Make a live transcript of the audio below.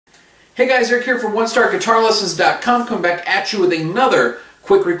Hey guys, Eric here from OneStarGuitarLessons.com, coming back at you with another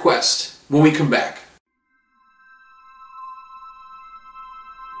quick request when we come back.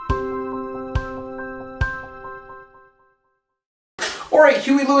 Alright,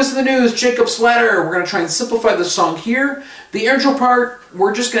 Huey Lewis in the news, Jacob's Ladder. We're going to try and simplify the song here. The intro part,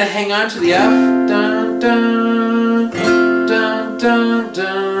 we're just going to hang on to the F. Dun, dun, dun, dun,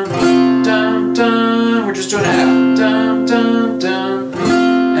 dun, dun, dun. We're just doing an F. Dun, dun, dun.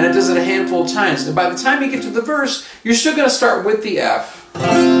 And it does it a handful of times. And by the time you get to the verse, you're still going to start with the F.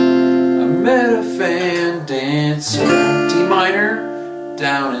 I met a fan dancer, D minor,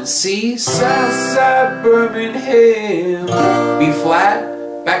 down in C, Southside Birmingham, B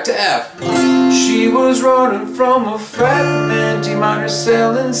flat, back to F. She was running from a fat man, D minor,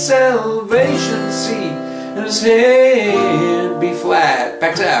 selling salvation, C in his hand, B flat,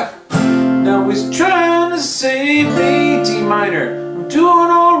 back to F. Now he's trying to save me, D minor, I'm doing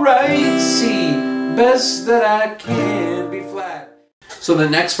alright, C, best that I can, B flat. So the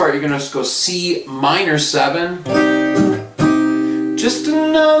next part you're going to go C minor 7, just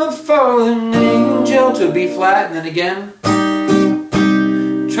another fallen angel to B flat, and then again,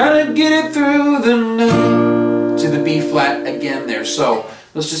 trying to get it through the night to the B flat again there. So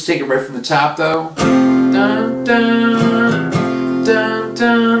let's just take it right from the top though. Dun, dun, dun,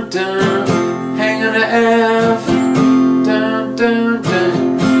 dun, dun. Hang on to F. Dun, dun,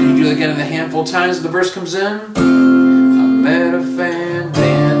 dun. And you do it again in the handful of times as the verse comes in. I met a fan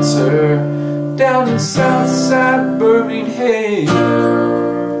dancer down in Southside Birmingham.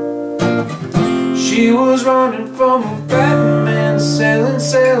 She was running from a fat man, selling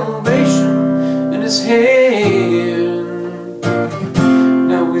salvation in his hand.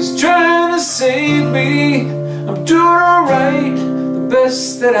 Now he's trying to save me, I'm doing alright, the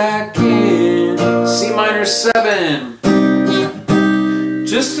best that I can. C minor 7,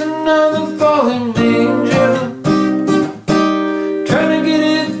 just another fallen angel, trying to get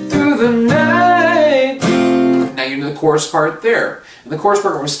it through the night. Now you're into the chorus part there. In the chorus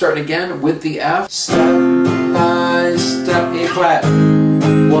part, we're starting again with the F. Step by step, A flat,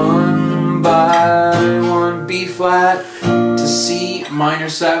 one by one, B flat, to C minor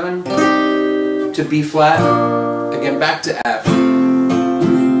 7, to B flat, again back to F, A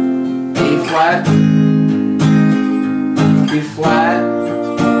flat, B flat,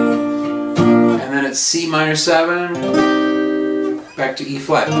 and then it's C minor 7, back to E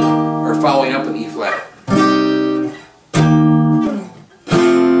flat, or following up with E flat.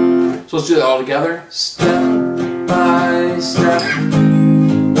 So let's do that all together. Step by step,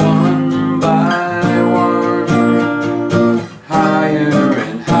 one by one, higher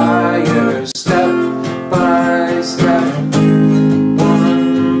and higher. Step by step,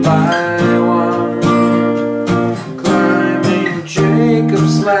 one by one, climbing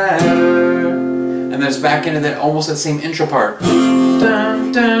Jacob's ladder. And then it's back into that almost that same intro part.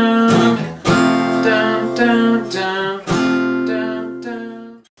 Dun, dun, dun, dun, dun.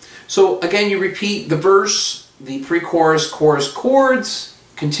 So again, you repeat the verse, the pre-chorus, chorus, chords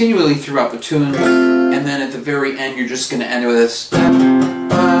continually throughout the tune, and then at the very end you're just going to end with a step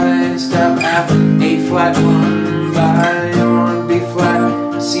by step, F, A flat, one by one, B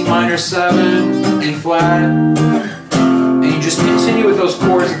flat, C minor 7, E flat, and you just continue with those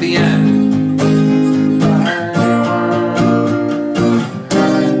chords at the end.